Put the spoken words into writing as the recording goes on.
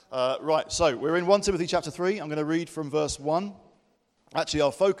Right, so we're in 1 Timothy chapter 3. I'm going to read from verse 1. Actually,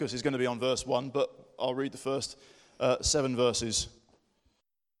 our focus is going to be on verse 1, but I'll read the first 7 verses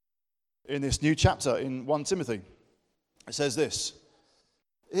in this new chapter in 1 Timothy. It says this: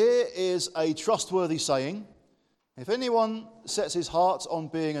 "Here is a trustworthy saying. If anyone sets his heart on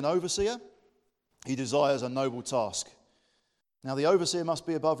being an overseer, he desires a noble task. Now the overseer must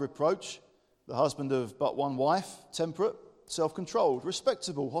be above reproach, the husband of but one wife, temperate, self-controlled,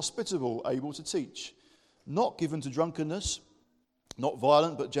 respectable, hospitable, able to teach, not given to drunkenness, not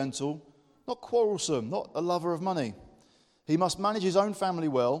violent but gentle, not quarrelsome, not a lover of money. He must manage his own family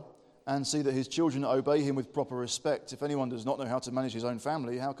well and see that his children obey him with proper respect. If anyone does not know how to manage his own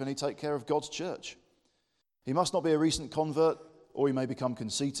family, how can he take care of God's church? He must not be a recent convert, or he may become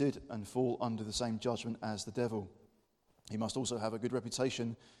conceited and fall under the same judgment as the devil. He must also have a good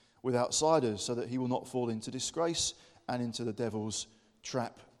reputation with outsiders, so that he will not fall into disgrace and into the devil's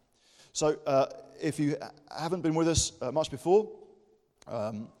trap." So if you haven't been with us much before,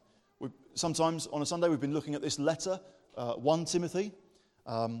 sometimes on a Sunday we've been looking at this letter, 1 Timothy.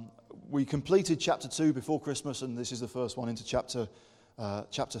 We completed chapter 2 before Christmas, and this is the first one into chapter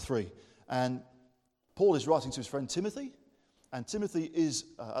 3. And Paul is writing to his friend Timothy, and Timothy is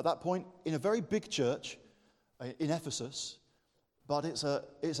at that point in a very big church in Ephesus, but it's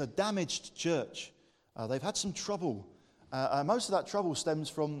a damaged church. They've had some trouble. Most of that trouble stems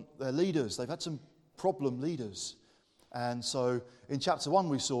from their leaders. They've had some problem leaders. And so in chapter 1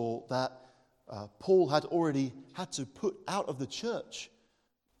 we saw that Paul had already had to put out of the church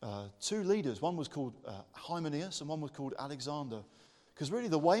 2 leaders. One was called Hymenaeus and one was called Alexander. Because really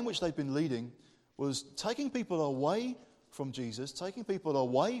the way in which they've been leading was taking people away from Jesus, taking people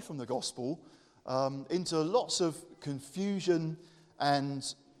away from the gospel, into lots of confusion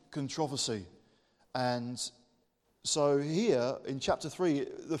and controversy. And so here in chapter 3,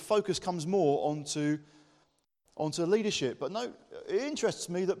 the focus comes more onto leadership. But no, it interests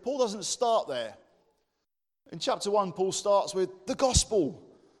me that Paul doesn't start there. In chapter 1, Paul starts with the gospel,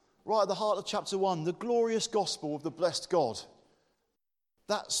 right at the heart of chapter 1, the glorious gospel of the blessed God.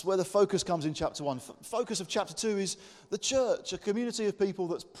 That's where the focus comes in chapter 1. Focus of chapter 2 is the church, a community of people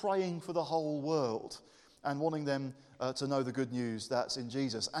that's praying for the whole world and wanting them to know the good news that's in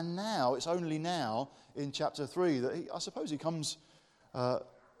Jesus. And now, it's only now in chapter 3 that I suppose he comes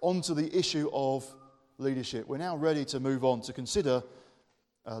onto the issue of leadership. We're now ready to move on to consider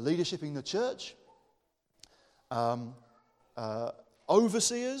leadership in the church,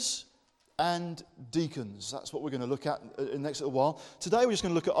 overseers, and deacons. That's what we're going to look at in the next little while. Today we're just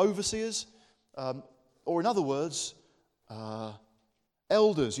going to look at overseers, or in other words,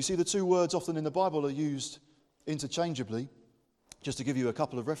 elders. You see, the 2 words often in the Bible are used interchangeably. Just to give you a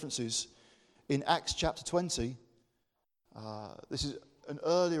couple of references, in Acts chapter 20, this is an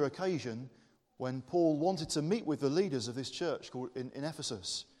earlier occasion when Paul wanted to meet with the leaders of this church called in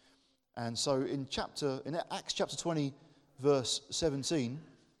Ephesus. And so in Acts chapter 20, verse 17,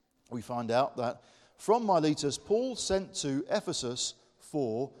 we find out that from Miletus, Paul sent to Ephesus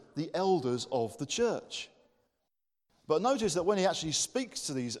for the elders of the church. But notice that when he actually speaks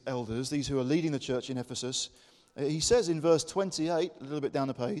to these elders, these who are leading the church in Ephesus, he says in verse 28, a little bit down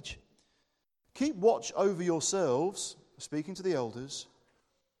the page, "Keep watch over yourselves," speaking to the elders,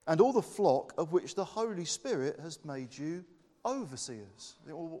 "and all the flock of which the Holy Spirit has made you overseers."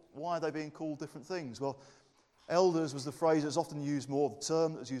 Well, why are they being called different things? Well, elders was the phrase that's often used more, the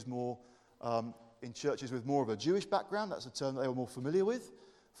term that's used more in churches with more of a Jewish background. That's a term that they were more familiar with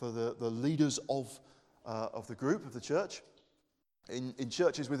for the leaders of the group, of the church. In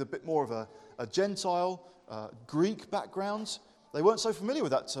churches with a bit more of a Gentile, Greek background, they weren't so familiar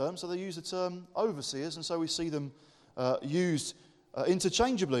with that term, so they used the term overseers, and so we see them used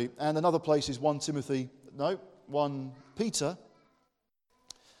interchangeably. And another place is 1 Peter,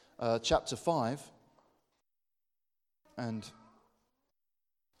 chapter 5. And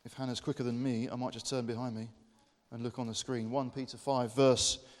if Hannah's quicker than me, I might just turn behind me and look on the screen. 1 Peter 5,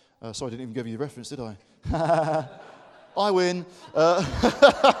 verse... sorry, I didn't even give you the reference, did I? I win.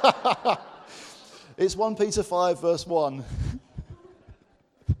 It's 1 Peter 5, verse 1.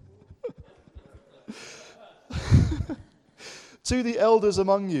 "To the elders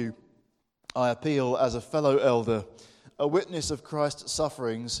among you, I appeal as a fellow elder, a witness of Christ's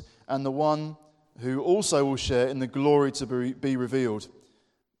sufferings, and the one who also will share in the glory to be revealed.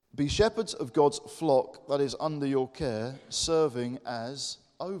 Be shepherds of God's flock that is under your care, serving as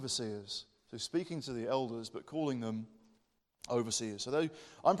overseers." So speaking to the elders, but calling them overseers. So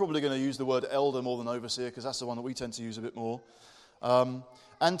I'm probably going to use the word elder more than overseer, because that's the one that we tend to use a bit more.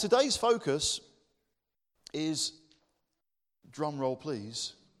 And today's focus is, drum roll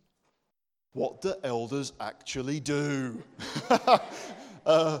please, what the elders actually do.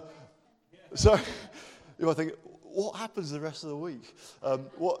 So you might think, what happens the rest of the week?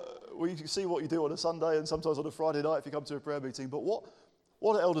 Well, you can see what you do on a Sunday and sometimes on a Friday night if you come to a prayer meeting, but what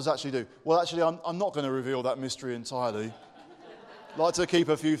do elders actually do? Well, actually, I'm not going to reveal that mystery entirely. I'd like to keep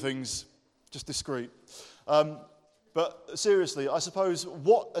a few things just discreet. But seriously, I suppose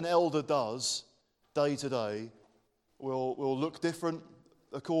what an elder does day to day will look different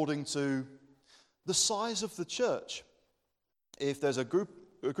according to the size of the church. If there's a group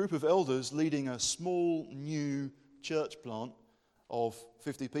of elders leading a small new church plant of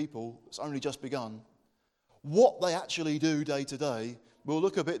 50 people, it's only just begun, what they actually do day to day will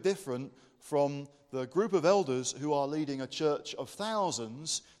look a bit different from the group of elders who are leading a church of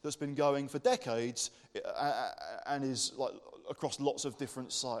thousands that's been going for decades and is like across lots of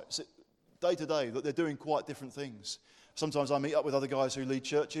different sites. Day to day, they're doing quite different things. Sometimes I meet up with other guys who lead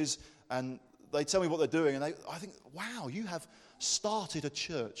churches and they tell me what they're doing, and I think, wow, you have started a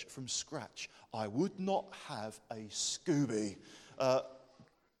church from scratch. I would not have a Scooby.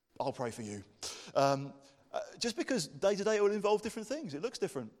 I'll pray for you. Just because day to day it will involve different things. It looks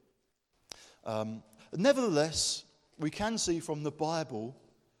different. Nevertheless, we can see from the Bible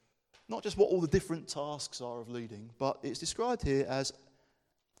not just what all the different tasks are of leading, but it's described here as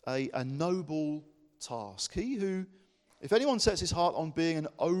a noble task. He who, if anyone sets his heart on being an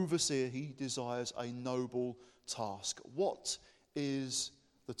overseer, he desires a noble task. What is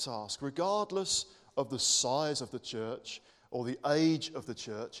the task? Regardless of the size of the church or the age of the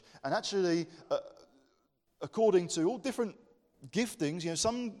church, and actually, according to all different giftings,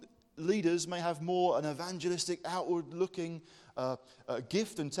 some leaders may have more an evangelistic, outward-looking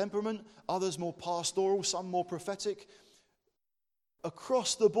gift and temperament, others more pastoral, some more prophetic.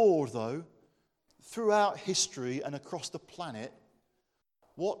 Across the board, though, throughout history and across the planet,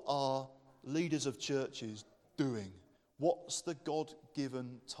 what are leaders of churches doing? What's the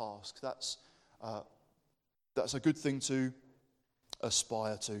God-given task? That's a good thing to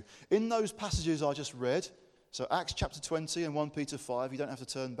aspire to. In those passages I just read, so Acts chapter 20 and 1 Peter 5, you don't have to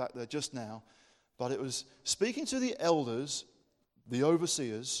turn back there just now, but it was speaking to the elders, the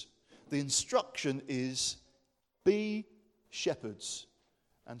overseers. The instruction is, be shepherds.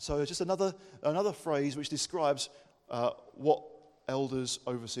 And so just another phrase which describes what elders,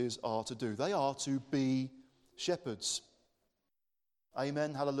 overseers are to do. They are to be shepherds.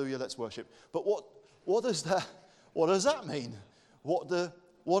 Amen, hallelujah, let's worship. But what does that mean? What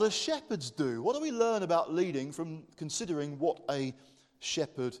do shepherds do? What do we learn about leading from considering what a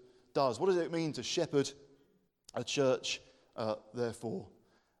shepherd does? What does it mean to shepherd a church, therefore?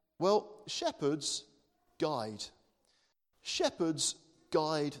 Well, shepherds guide. Shepherds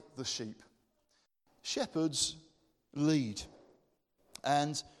guide the sheep. Shepherds lead.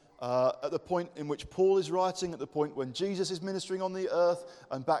 And at the point in which Paul is writing, at the point when Jesus is ministering on the earth,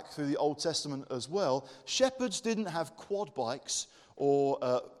 and back through the Old Testament as well, shepherds didn't have quad bikes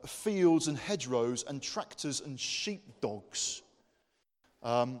or fields and hedgerows and tractors and sheepdogs.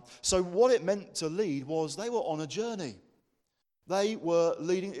 So what it meant to lead was they were on a journey. They were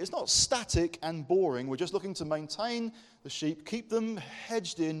leading. It's not static and boring. We're just looking to maintain the sheep, keep them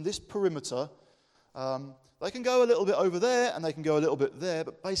hedged in this perimeter. They can go a little bit over there and they can go a little bit there,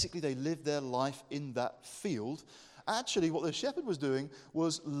 but basically they live their life in that field. Actually, what the shepherd was doing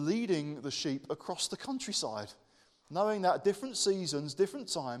was leading the sheep across the countryside, knowing that at different seasons,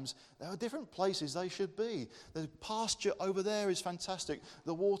 different times, there are different places they should be. The pasture over there is fantastic.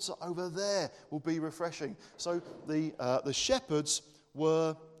 The water over there will be refreshing. So the shepherds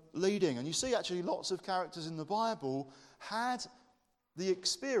were leading. And you see actually lots of characters in the Bible had the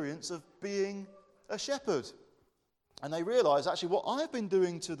experience of being a shepherd. And they realised actually what I've been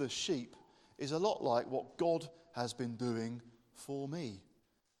doing to the sheep is a lot like what God has been doing for me.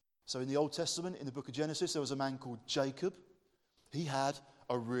 So in the Old Testament, in the book of Genesis, there was a man called Jacob. He had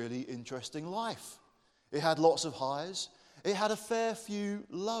a really interesting life. It had lots of highs. It had a fair few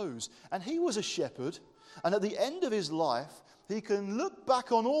lows. And he was a shepherd. And at the end of his life, he can look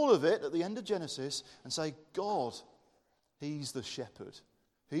back on all of it at the end of Genesis and say, God, he's the shepherd.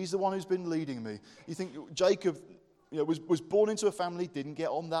 He's the one who's been leading me. You think Jacob was born into a family, didn't get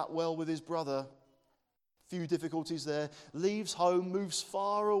on that well with his brother. Few difficulties there. Leaves home, moves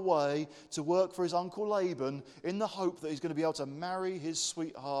far away to work for his uncle Laban in the hope that he's going to be able to marry his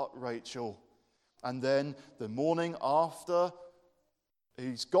sweetheart Rachel. And then the morning after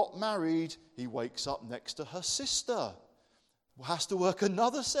he's got married, he wakes up next to her sister. Has to work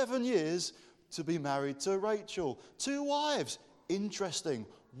another 7 years to be married to Rachel. 2 wives. Interesting.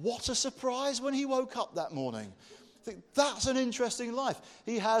 What a surprise when he woke up that morning. I think that's an interesting life.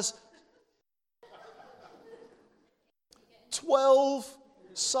 He has 12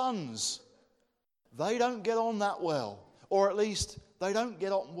 sons. They don't get on that well. Or at least they don't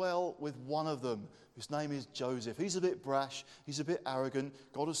get on well with one of them. His name is Joseph. He's a bit brash. He's a bit arrogant.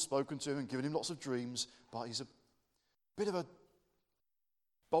 God has spoken to him and given him lots of dreams. But he's a bit of a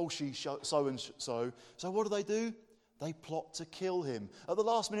bolshy so-and-so. So what do? They plot to kill him. At the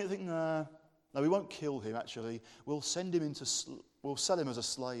last minute, they think, no, we won't kill him, actually. We'll sell him as a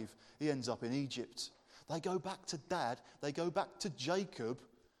slave. He ends up in Egypt. They go back to Dad. They go back to Jacob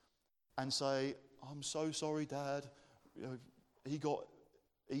and say, I'm so sorry, Dad. He got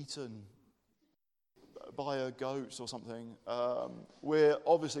eaten by a goat or something. We're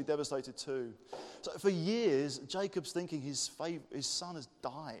obviously devastated too. So for years, Jacob's thinking his son has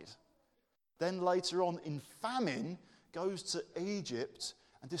died. Then later on, in famine, goes to Egypt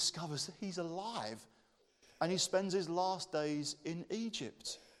and discovers that he's alive. And he spends his last days in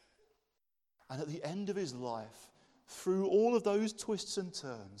Egypt. And at the end of his life, through all of those twists and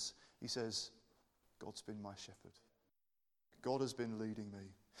turns, he says, God's been my shepherd. God has been leading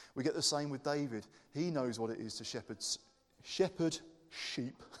me. We get the same with David. He knows what it is to shepherd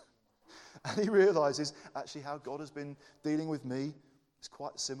sheep. And he realizes actually how God has been dealing with me is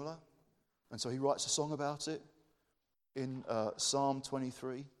quite similar. And so he writes a song about it in Psalm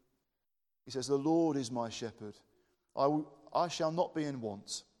 23. He says, the Lord is my shepherd. I shall not be in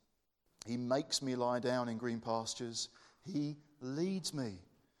want. He makes me lie down in green pastures. He leads me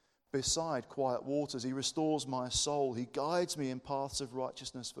beside quiet waters. He restores my soul. He guides me in paths of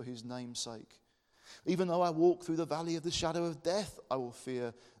righteousness for his name's sake. Even though I walk through the valley of the shadow of death, I will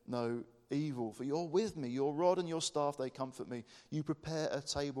fear no evil. For you're with me. Your rod and your staff, they comfort me. You prepare a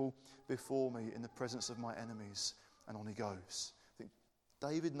table before me in the presence of my enemies. And on he goes. I think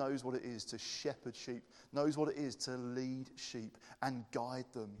David knows what it is to shepherd sheep, knows what it is to lead sheep and guide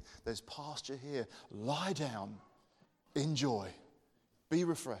them. There's pasture here. Lie down. Enjoy. Be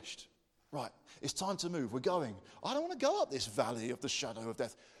refreshed. Right, it's time to move. We're going. I don't want to go up this valley of the shadow of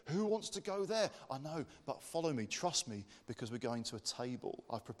death. Who wants to go there? I know, but follow me, trust me, because we're going to a table.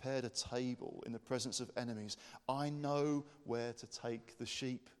 I've prepared a table in the presence of enemies. I know where to take the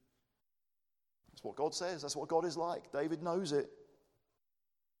sheep. That's what God says. That's what God is like. David knows it.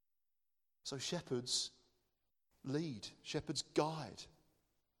 So shepherds lead. Shepherds guide.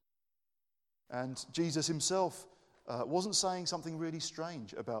 And Jesus himself wasn't saying something really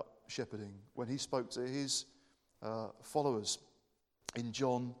strange about shepherding when he spoke to his followers in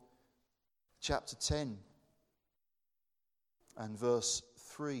John chapter 10 and verse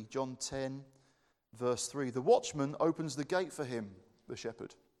 3. John 10, verse 3. The watchman opens the gate for him, the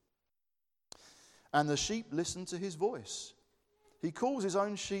shepherd, and the sheep listen to his voice. He calls his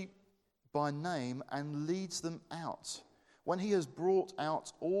own sheep by name and leads them out. When he has brought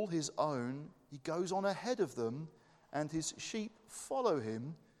out all his own, he goes on ahead of them, and his sheep follow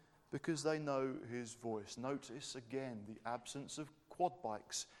him because they know his voice. Notice again the absence of quad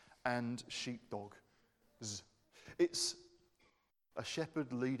bikes and sheepdog. It's a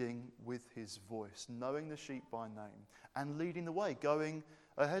shepherd leading with his voice, knowing the sheep by name and leading the way, going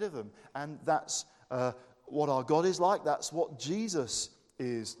ahead of them. And that's what our God is like. That's what Jesus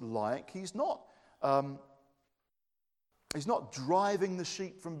is like. He's not driving the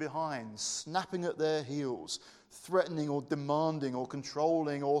sheep from behind, snapping at their heels, threatening or demanding or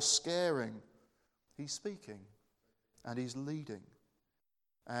controlling or scaring. He's speaking and he's leading.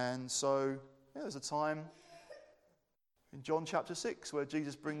 And so there's a time in John chapter 6 where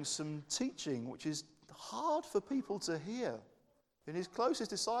Jesus brings some teaching which is hard for people to hear. And his closest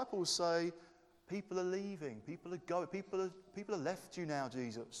disciples say, people are leaving, people are going, people have left you now,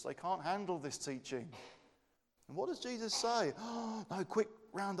 Jesus. They can't handle this teaching. And what does Jesus say? Oh, no, quick,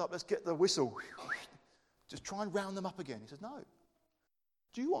 round up, let's get the whistle. Just try and round them up again. He says, no.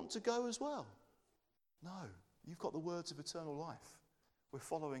 Do you want to go as well? No. You've got the words of eternal life. We're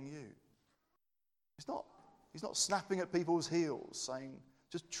following you. He's not snapping at people's heels, saying,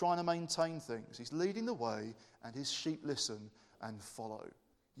 just trying to maintain things. He's leading the way, and his sheep listen and follow.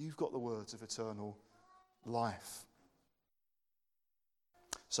 You've got the words of eternal life.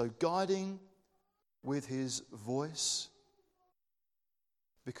 So guiding with his voice,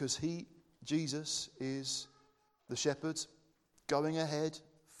 because Jesus is the shepherd, going ahead,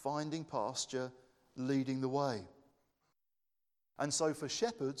 finding pasture, leading the way. And so for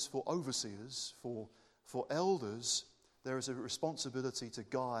shepherds, for overseers, for elders, there is a responsibility to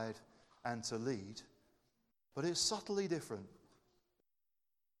guide and to lead, but it's subtly different.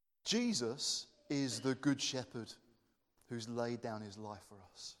 Jesus is the good shepherd who's laid down his life for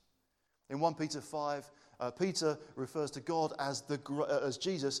us. In 1 Peter 5, Peter refers to God as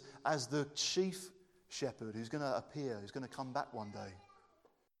Jesus as the chief shepherd who's going to appear, who's going to come back one day.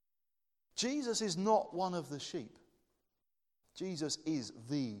 Jesus is not one of the sheep. Jesus is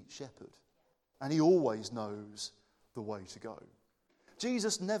the shepherd, and he always knows the way to go.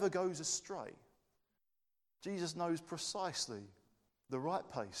 Jesus never goes astray. Jesus knows precisely the right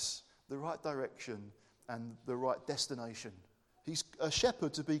pace, the right direction, and the right destination. He's a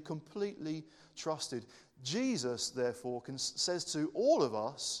shepherd to be completely trusted. Jesus, therefore, says to all of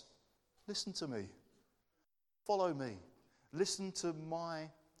us, listen to me, follow me, listen to my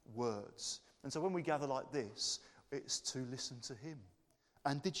words. And so when we gather like this, it's to listen to him.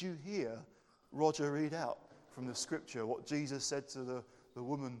 And did you hear Roger read out from the scripture what Jesus said to the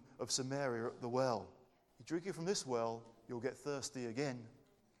woman of Samaria at the well? You drink it from this well, you'll get thirsty again.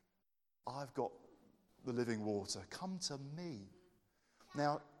 I've got the living water. Come to me.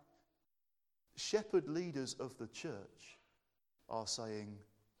 Now, shepherd leaders of the church are saying,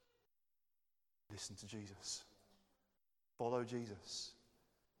 listen to Jesus. Follow Jesus.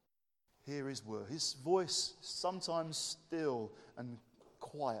 Hear his word. His voice sometimes still and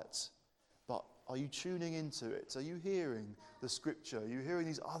quiet, but are you tuning into it? Are you hearing the scripture? Are you hearing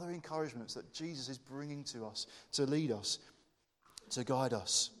these other encouragements that Jesus is bringing to us to lead us, to guide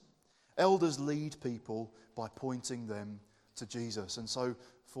us? Elders lead people by pointing them to Jesus. And so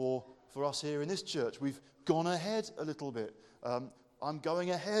for us here in this church, we've gone ahead a little bit. I'm going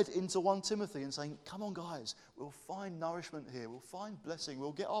ahead into 1 Timothy and saying, come on guys, we'll find nourishment here, we'll find blessing,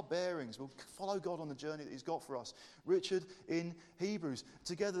 we'll get our bearings, we'll follow God on the journey that he's got for us. Richard in Hebrews.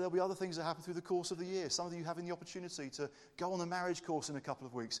 Together there'll be other things that happen through the course of the year. Some of you having the opportunity to go on a marriage course in a couple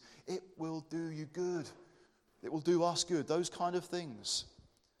of weeks. It will do you good. It will do us good. Those kind of things.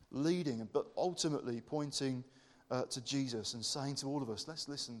 Leading, but ultimately pointing to Jesus and saying to all of us, let's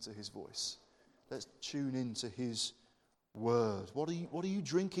listen to his voice. Let's tune into his word. What are you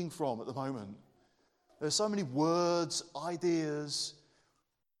drinking from at the moment? There's so many words, ideas,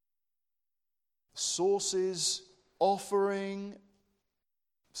 sources, offering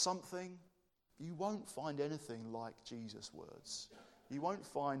something. You won't find anything like Jesus' words. You won't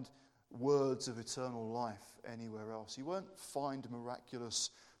find words of eternal life anywhere else. You won't find miraculous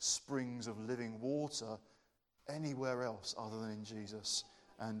springs of living water anywhere else other than in Jesus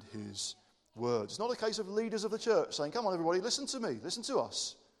and his word. It's not a case of leaders of the church saying, come on everybody, listen to me, listen to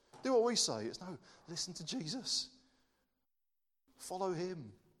us, do what we say. It's no, listen to Jesus. Follow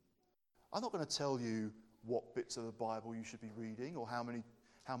him. I'm not going to tell you what bits of the Bible you should be reading or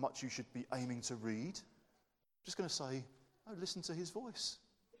how much you should be aiming to read. I'm just going to say, oh, listen to his voice.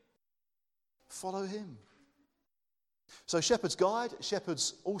 Follow him. So shepherds guide,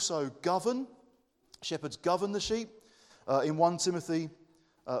 shepherds also govern. Shepherds govern the sheep. In 1 Timothy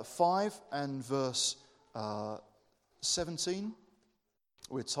 5 and verse 17,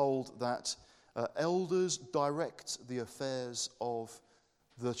 we're told that elders direct the affairs of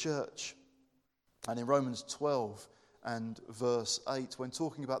the church. And in Romans 12 and verse 8, when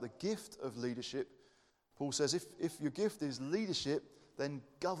talking about the gift of leadership, Paul says, if your gift is leadership, then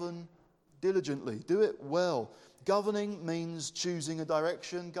govern diligently. Do it well. Governing means choosing a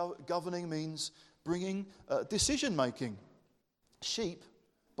direction. Governing means bringing decision-making. Sheep,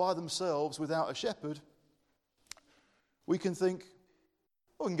 by themselves, without a shepherd, we can think,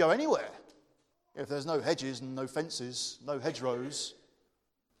 well, we can go anywhere. If there's no hedges and no fences, no hedgerows,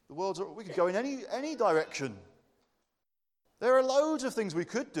 we could go in any direction. There are loads of things we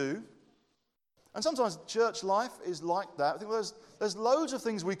could do. And sometimes church life is like that. I think there's loads of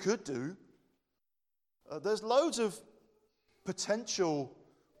things we could do. There's loads of potential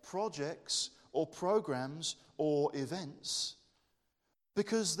projects or programs or events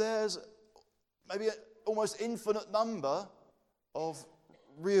because there's maybe an almost infinite number of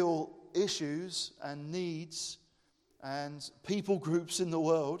real issues and needs and people groups in the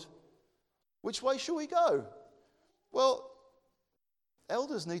world. Which way shall we go? Well,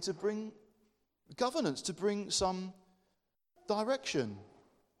 elders need to bring governance, to bring some direction.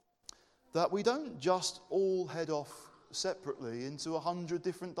 That we don't just all head off separately into 100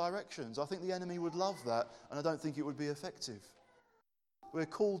 different directions. I think the enemy would love that, and I don't think it would be effective. We're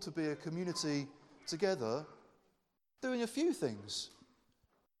called to be a community together doing a few things.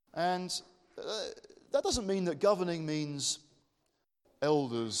 And that doesn't mean that governing means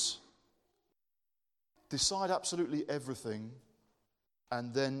elders decide absolutely everything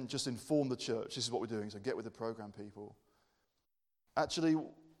and then just inform the church, this is what we're doing, so get with the program, people. Actually,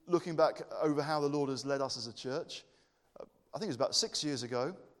 looking back over how the Lord has led us as a church, I think it was about 6 years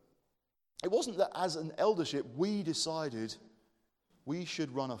ago, it wasn't that as an eldership we decided we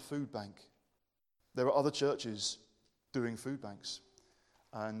should run a food bank. There are other churches doing food banks,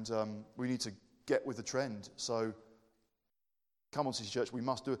 and we need to get with the trend. So come on, City Church, we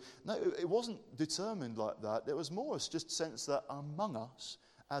must do it. No, it wasn't determined like that. There was more just a sense that among us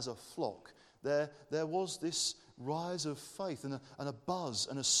as a flock, there was this rise of faith and a buzz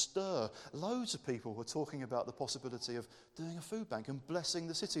and a stir. Loads of people were talking about the possibility of doing a food bank and blessing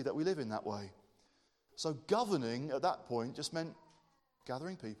the city that we live in that way. So governing at that point just meant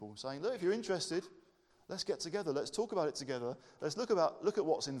gathering people, saying, look, if you're interested, let's get together. Let's talk about it together. Let's look at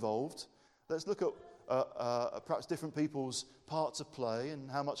what's involved. Let's look at perhaps different people's part to play and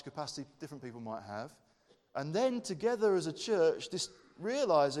how much capacity different people might have. And then together as a church, this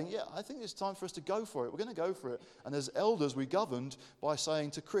realizing, I think it's time for us to go for it. We're going to go for it. And as elders, we governed by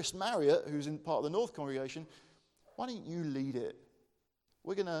saying to Chris Marriott, who's in part of the North congregation, why don't you lead it?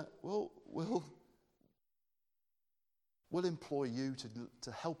 We'll employ you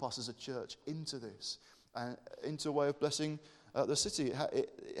to help us as a church into this and into a way of blessing the city.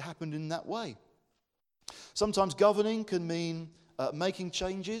 It happened in that way. Sometimes governing can mean making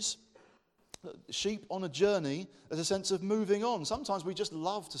changes. Sheep on a journey, there's a sense of moving on. Sometimes we just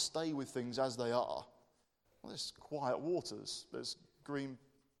love to stay with things as they are. Well, there's quiet waters. There's green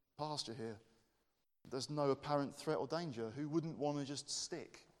pasture here. There's no apparent threat or danger. Who wouldn't want to just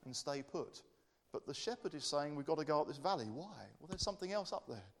stick and stay put? But the shepherd is saying we've got to go up this valley. Why? Well, there's something else up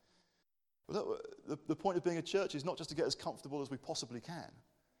there. Well, the point of being a church is not just to get as comfortable as we possibly can,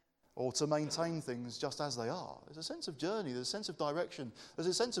 or to maintain things just as they are. There's a sense of journey, there's a sense of direction, there's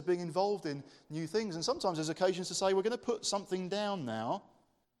a sense of being involved in new things, and sometimes there's occasions to say we're going to put something down now.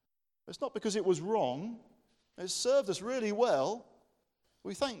 It's not because it was wrong, it's served us really well.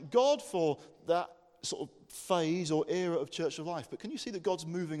 We thank God for that sort of phase or era of church of life, but can you see that God's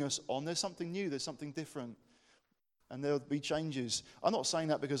moving us on? There's something new, there's something different, and there'll be changes. I'm not saying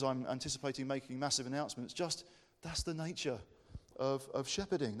that because I'm anticipating making massive announcements, just that's the nature of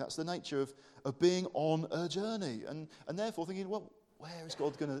shepherding. That's the nature of being on a journey. And therefore thinking, well, where is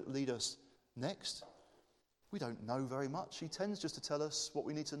God going to lead us next? We don't know very much. He tends just to tell us what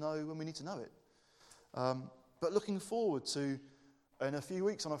we need to know when we need to know it. But looking forward to, in a few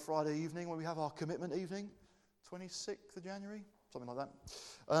weeks on a Friday evening when we have our commitment evening, 26th of January, something like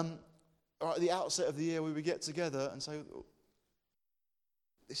that. At the outset of the year where we get together and say,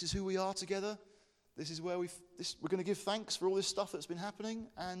 this is who we are together. This is where we're going to give thanks for all this stuff that's been happening,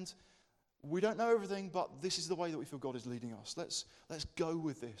 and we don't know everything, but this is the way that we feel God is leading us. Let's go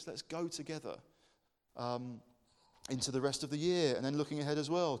with this. Let's go together into the rest of the year, and then looking ahead as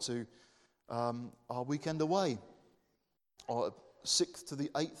well to our weekend away, 6th to the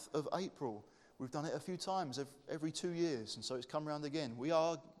 8th of April. We've done it a few times every 2 years, and so it's come around again. We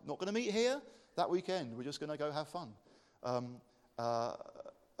are not going to meet here that weekend. We're just going to go have fun at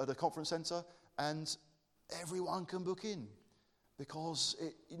a conference centre. And everyone can book in because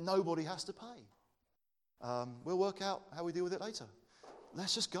nobody has to pay. We'll work out how we deal with it later.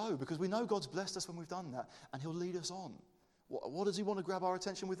 Let's just go because we know God's blessed us when we've done that and He'll lead us on. What does He want to grab our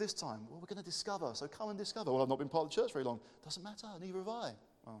attention with this time? Well, we're going to discover, so come and discover. Well, I've not been part of the church very long. Doesn't matter, neither have I.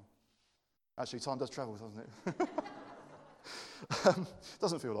 Well, actually, time does travel, doesn't it?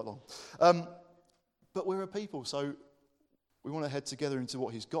 Doesn't feel that long. But we're a people, so we want to head together into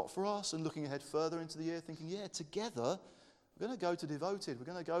what He's got for us and looking ahead further into the year thinking, together, we're going to go to Devoted.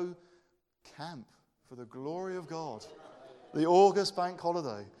 We're going to go camp for the glory of God. The August bank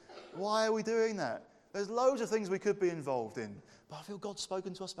holiday. Why are we doing that? There's loads of things we could be involved in, but I feel God's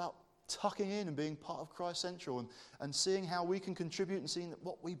spoken to us about tucking in and being part of Christ Central and seeing how we can contribute and seeing that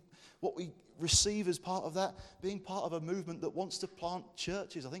what we receive as part of that, being part of a movement that wants to plant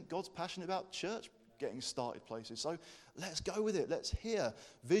churches. I think God's passionate about church getting started places. So let's go with it. Let's hear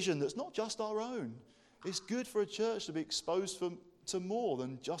vision that's not just our own. It's good for a church to be exposed to more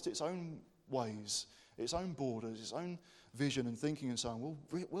than just its own ways, its own borders, its own vision and thinking and so on.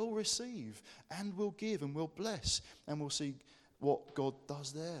 We'll receive and we'll give and we'll bless and we'll see what God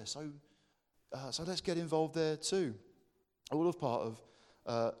does there. So let's get involved there too. All of part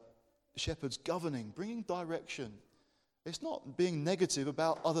of shepherds governing, bringing direction. It's not being negative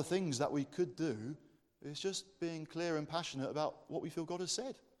about other things that we could do. It's just being clear and passionate about what we feel God has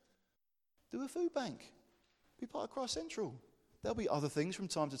said. Do a food bank. Be part of Christ Central. There'll be other things from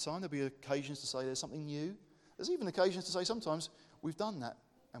time to time. There'll be occasions to say there's something new. There's even occasions to say sometimes we've done that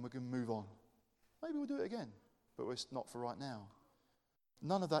and we're going to move on. Maybe we'll do it again, but it's not for right now.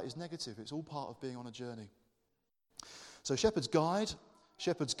 None of that is negative. It's all part of being on a journey. So shepherds guide,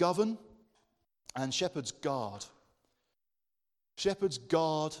 shepherds govern, and shepherds guard. Shepherds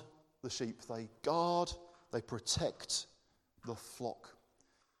guard the sheep. They guard, they protect the flock.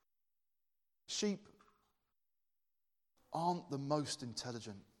 Sheep aren't the most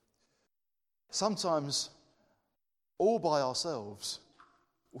intelligent. sometimes all by ourselves,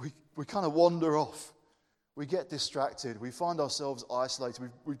 we kind of wander off. We get distracted. We find ourselves isolated.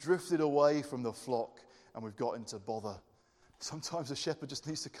 We've drifted away from the flock and we've got into bother. Sometimes the shepherd just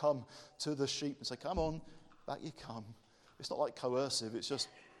needs to come to the sheep and say, come on, back you come. It's not like coercive. It's just,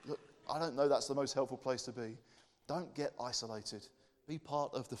 look, I don't know that's the most helpful place to be. Don't get isolated. Be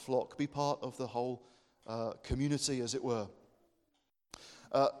part of the flock. Be part of the whole community, as it were.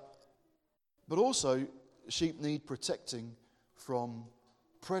 But also, sheep need protecting from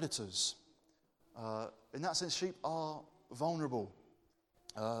predators. In that sense, sheep are vulnerable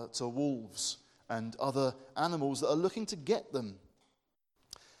to wolves and other animals that are looking to get them.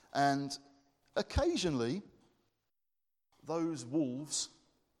 And occasionally, those wolves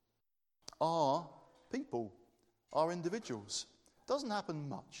are people, are individuals. It doesn't happen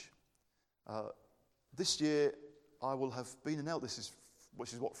much. This year, I will have been an elder,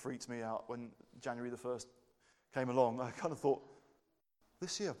 which is what freaked me out when January the 1st came along. I kind of thought,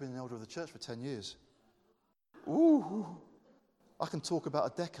 this year I've been an elder of the church for 10 years. Ooh, I can talk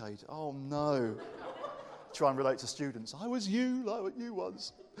about a decade. Oh no. Try and relate to students. I was you, like what you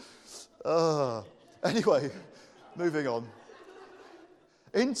was. Anyway, moving on.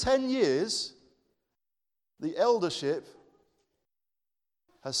 In 10 years, the eldership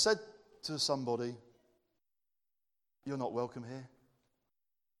has said to somebody, you're not welcome here.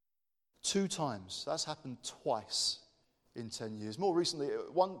 2 times. That's happened twice in 10 years. More recently,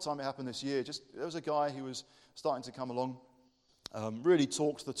 one time it happened this year. There was a guy who was starting to come along, really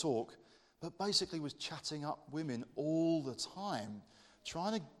talked the talk, but basically was chatting up women all the time,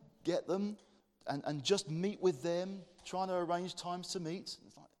 trying to get them and just meet with them, trying to arrange times to meet.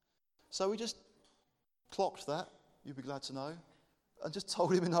 So we just clocked that, you'd be glad to know, and just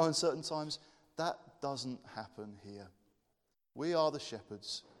told him in no uncertain times, that doesn't happen here. We are the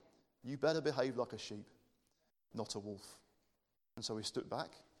shepherds. You better behave like a sheep, not a wolf. And so we stood back,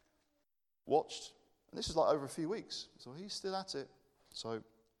 watched, and this was like over a few weeks. So he's still at it. So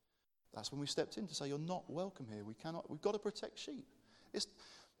that's when we stepped in to say, you're not welcome here. We've got to protect sheep.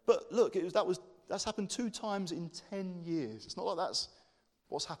 But look, that's happened 2 times in 10 years. It's not like that's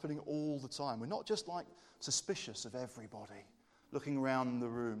what's happening all the time. We're not just like suspicious of everybody, looking around the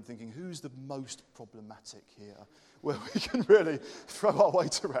room thinking, who's the most problematic here, where we can really throw our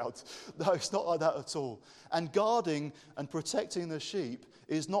weight around. No, it's not like that at all. And guarding and protecting the sheep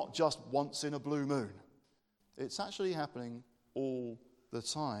is not just once in a blue moon. It's actually happening all the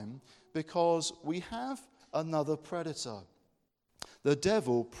time because we have another predator. The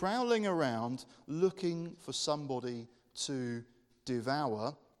devil prowling around looking for somebody to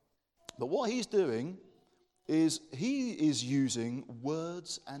devour. But what he's doing is he is using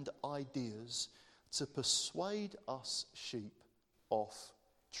words and ideas to persuade us sheep off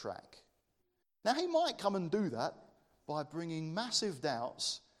track. Now, he might come and do that by bringing massive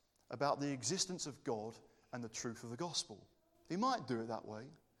doubts about the existence of God and the truth of the gospel. He might do it that way.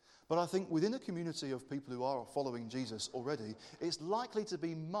 But I think within a community of people who are following Jesus already, it's likely to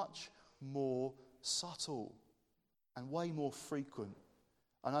be much more subtle and way more frequent.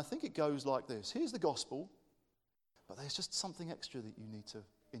 And I think it goes like this. Here's the gospel. But there's just something extra that you need to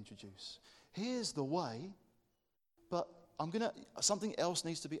introduce. Here's the way, but something else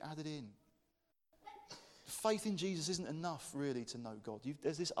needs to be added in. Faith in Jesus isn't enough, really, to know God.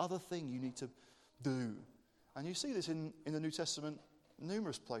 There's this other thing you need to do. And you see this in the New Testament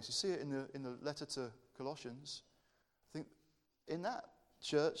numerous places. You see it in the letter to Colossians. I think in that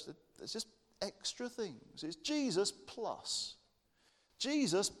church, there's just extra things. It's Jesus plus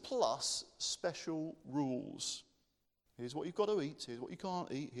special rules. Here's what you've got to eat. Here's what you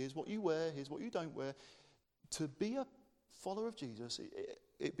can't eat. Here's what you wear. Here's what you don't wear. To be a follower of Jesus,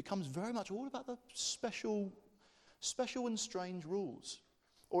 it becomes very much all about the special and strange rules.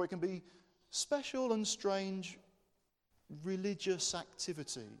 Or it can be special and strange religious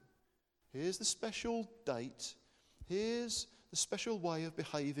activity. Here's the special date. Here's the special way of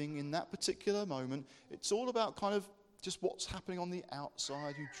behaving in that particular moment. It's all about kind of just what's happening on the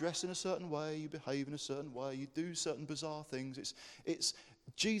outside. You dress in a certain way, you behave in a certain way, you do certain bizarre things. It's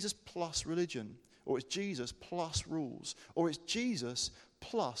Jesus plus religion, or it's Jesus plus rules, or it's Jesus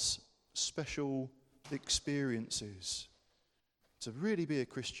plus special experiences. To really be a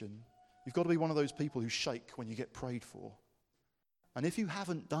Christian, you've got to be one of those people who shake when you get prayed for. And if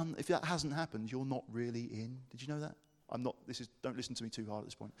that hasn't happened, you're not really in. Did you know that? Don't listen to me too hard at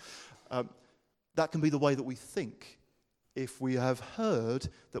this point. That can be the way that we think if we have heard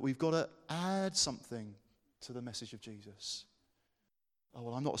that we've got to add something to the message of Jesus. Oh,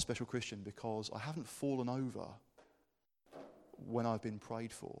 well, I'm not a special Christian because I haven't fallen over when I've been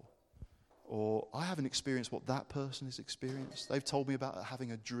prayed for. Or I haven't experienced what that person has experienced. They've told me about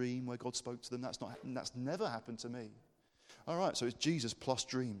having a dream where God spoke to them. That's never happened to me. All right, so it's Jesus plus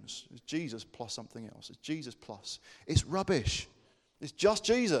dreams. It's Jesus plus something else. It's Jesus plus. It's rubbish. It's just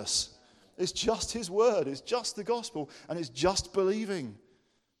Jesus. It's just his word. It's just the gospel. And it's just believing.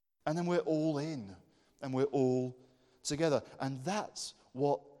 And then we're all in. And we're all together. And that's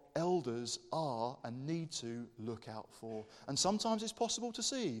what elders are and need to look out for. And sometimes it's possible to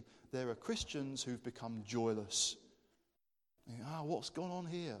see there are Christians who've become joyless. What's gone on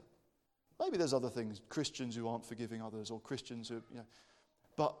here? Maybe there's other things, Christians who aren't forgiving others, or Christians who,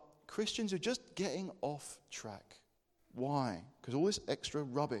 but Christians who are just getting off track. Why? Because all this extra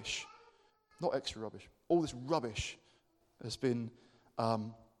rubbish, not extra rubbish, all this rubbish has been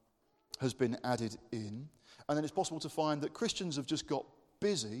added in. And then it's possible to find that Christians have just got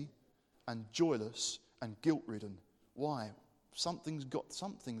busy and joyless and guilt-ridden. Why? Something's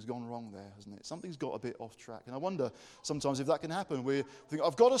gone wrong there, hasn't it? Something's got a bit off track. And I wonder sometimes if that can happen. We think,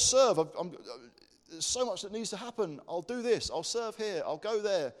 I've got to serve. There's so much that needs to happen. I'll do this. I'll serve here. I'll go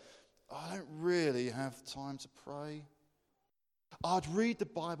there. I don't really have time to pray. I'd read the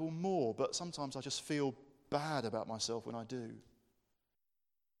Bible more, but sometimes I just feel bad about myself when I do.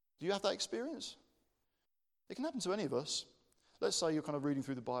 Do you have that experience? It can happen to any of us. Let's say you're kind of reading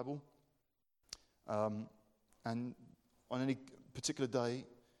through the Bible, and on any particular day,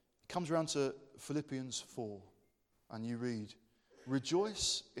 it comes around to Philippians 4, and you read,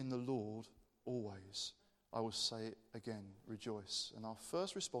 "Rejoice in the Lord always." I will say it again, rejoice. And our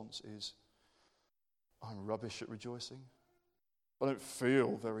first response is, I'm rubbish at rejoicing. I don't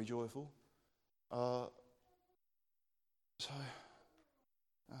feel very joyful. I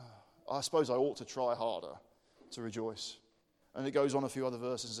suppose I ought to try harder to rejoice. And it goes on a few other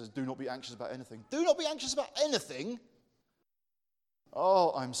verses and says, do not be anxious about anything. Do not be anxious about anything?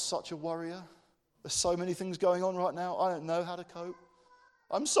 Oh, I'm such a worrier. There's so many things going on right now. I don't know how to cope.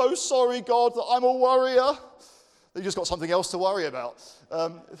 I'm so sorry, God, that I'm a worrier. You've just got something else to worry about.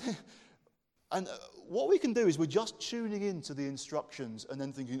 And what we can do is we're just tuning into the instructions and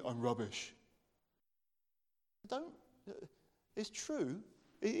then thinking, I'm rubbish. It's true.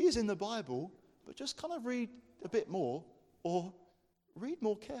 It is in the Bible, but just kind of read a bit more or read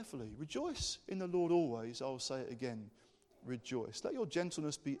more carefully. Rejoice in the Lord always. I'll say it again. Rejoice. Let your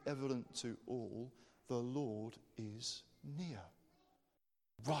gentleness be evident to all. The Lord is near.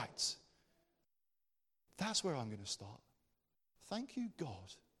 Right. That's where I'm going to start. Thank you,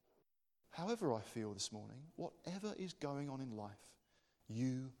 God. However I feel this morning, whatever is going on in life,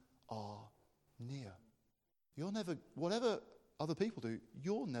 you are near. You're never, whatever other people do,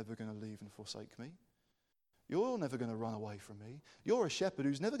 you're never going to leave and forsake me. You're never going to run away from me. You're a shepherd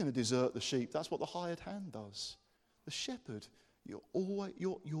who's never going to desert the sheep. That's what the hired hand does. The shepherd,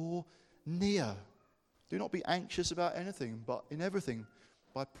 you're near. Do not be anxious about anything, but in everything,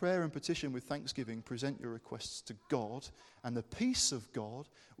 by prayer and petition with thanksgiving, present your requests to God, and the peace of God,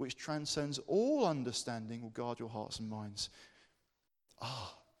 which transcends all understanding, will guard your hearts and minds.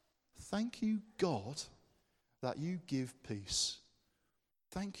 Thank you, God, that you give peace.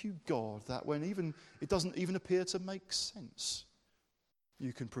 Thank you, God, that when it doesn't even appear to make sense,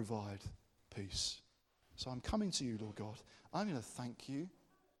 you can provide peace. So I'm coming to you, Lord God. I'm going to thank you.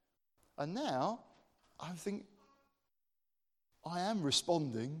 And now, I think I am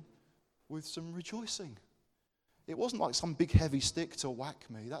responding with some rejoicing. It wasn't like some big heavy stick to whack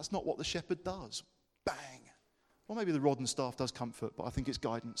me. That's not what the shepherd does. Bang. Well, maybe the rod and staff does comfort, but I think it's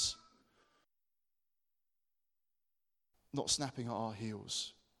guidance. Not snapping at our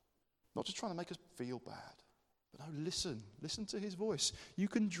heels. Not just trying to make us feel bad. But no, listen. Listen to his voice. You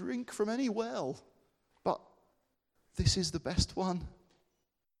can drink from any well, but this is the best one.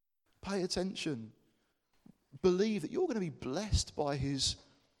 Pay attention. Believe that you're going to be blessed by his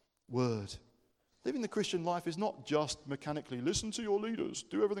word. Living the Christian life is not just mechanically listen to your leaders,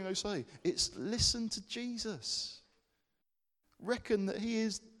 do everything they say. It's listen to Jesus. Reckon that he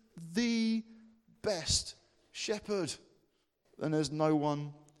is the best shepherd, and there's no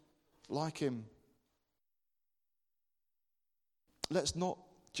one like him. Let's not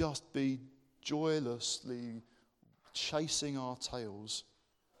just be joylessly chasing our tails,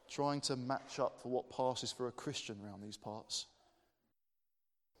 trying to match up for what passes for a Christian around these parts.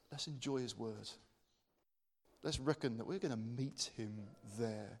 Let's enjoy his word. Let's reckon that we're going to meet him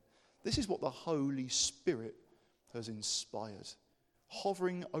there. This is what the Holy Spirit has inspired,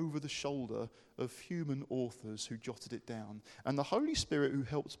 hovering over the shoulder of human authors who jotted it down. And the Holy Spirit who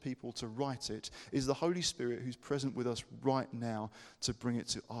helps people to write it is the Holy Spirit who's present with us right now to bring it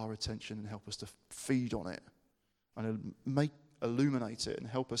to our attention and help us to feed on it and make illuminate it and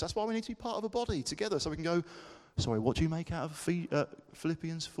help us. That's why we need to be part of a body together, so we can go, sorry, what do you make out of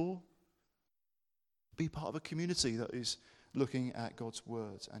Philippians 4? Be part of a community that is looking at God's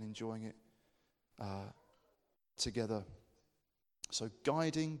word and enjoying it together. So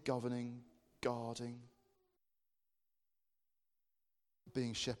guiding, governing, guarding,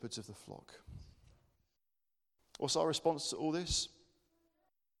 being shepherds of the flock. What's our response to all this?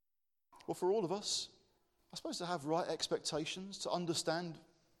 Well, for all of us, I suppose to have right expectations, to understand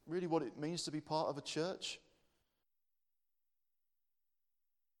really what it means to be part of a church,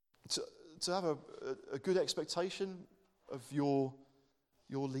 to have a good expectation of your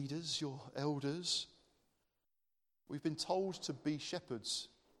leaders, your elders. We've been told to be shepherds.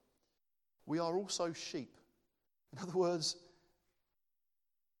 We are also sheep. In other words,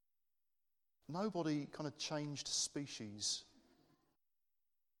 nobody kind of changed species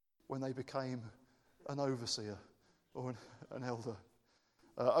when they became an overseer or an elder.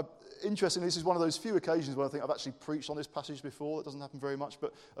 Interestingly, this is one of those few occasions where I think I've actually preached on this passage before. That doesn't happen very much,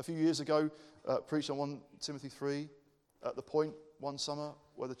 but a few years ago, preached on 1 Timothy 3 at the point one summer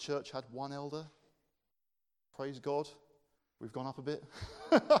where the church had one elder. Praise God, we've gone up a bit.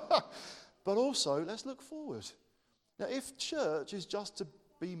 But also, let's look forward. Now, if church is just to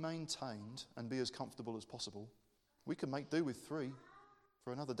be maintained and be as comfortable as possible, we can make do with 3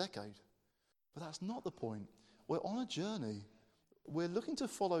 for another decade. But that's not the point. We're on a journey. We're looking to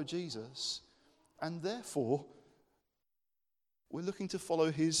follow Jesus, and therefore we're looking to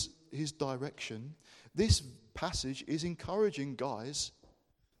follow his direction. This passage is encouraging guys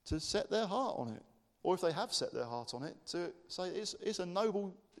to set their heart on it, or if they have set their heart on it, to say it's a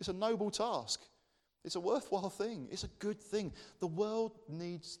noble task. It's a worthwhile thing. It's a good thing. The world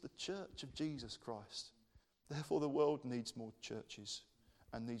needs the church of Jesus Christ. Therefore, the world needs more churches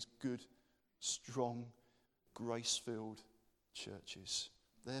and needs good, strong, grace-filled churches.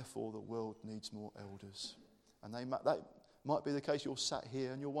 Therefore, the world needs more elders. And that might be the case. You're sat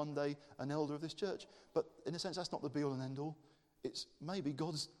here and you're one day an elder of this church. But in a sense, that's not the be-all and end-all. It's maybe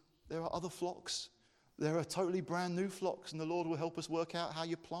there are other flocks. There are totally brand new flocks, and the Lord will help us work out how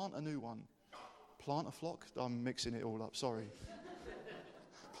you plant a new one. Plant a flock? I'm mixing it all up, sorry.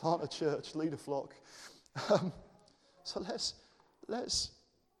 Plant a church, lead a flock. So let's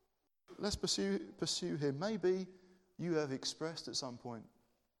pursue him. Maybe you have expressed at some point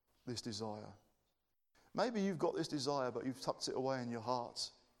this desire. Maybe you've got this desire, but you've tucked it away in your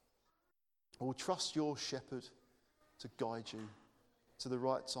heart. Or trust your shepherd to guide you to the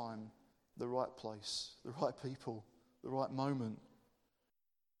right time, the right place, the right people, the right moment.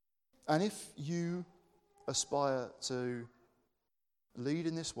 And if you aspire to lead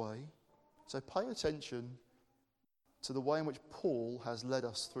in this way, so pay attention to the way in which Paul has led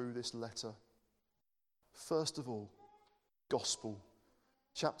us through this letter. First of all, gospel.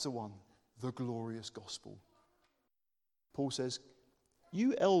 Chapter 1, the glorious gospel. Paul says,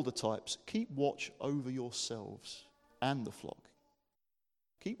 you elder types, keep watch over yourselves and the flock.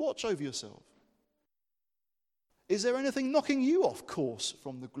 Keep watch over yourself. Is there anything knocking you off course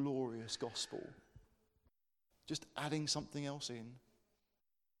from the glorious gospel? Just adding something else in?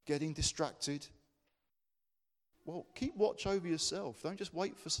 Getting distracted? Well, keep watch over yourself. Don't just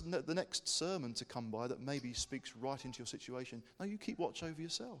wait for the next sermon to come by that maybe speaks right into your situation. No, you keep watch over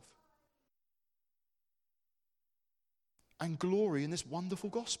yourself. And glory in this wonderful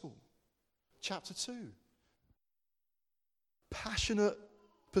gospel. Chapter 2. Passionate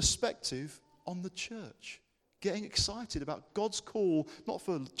perspective on the church. Getting excited about God's call, not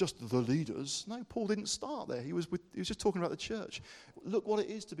for just the leaders. No, Paul didn't start there. He was just talking about the church. Look what it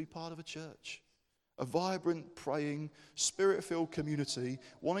is to be part of a church. A vibrant, praying, spirit-filled community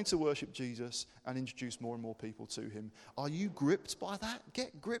wanting to worship Jesus and introduce more and more people to him. Are you gripped by that?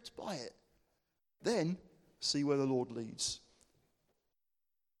 Get gripped by it. Then see where the Lord leads.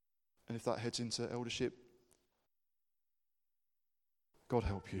 And if that heads into eldership, God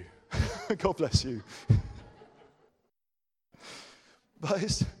help you. God bless you. But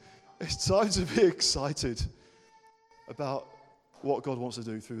it's time to be excited about what God wants to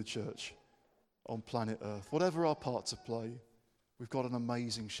do through the church on planet Earth. Whatever our part to play, we've got an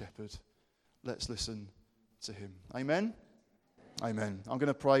amazing shepherd. Let's listen to him. Amen? Amen. I'm going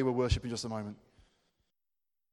to pray. We'll worship in just a moment.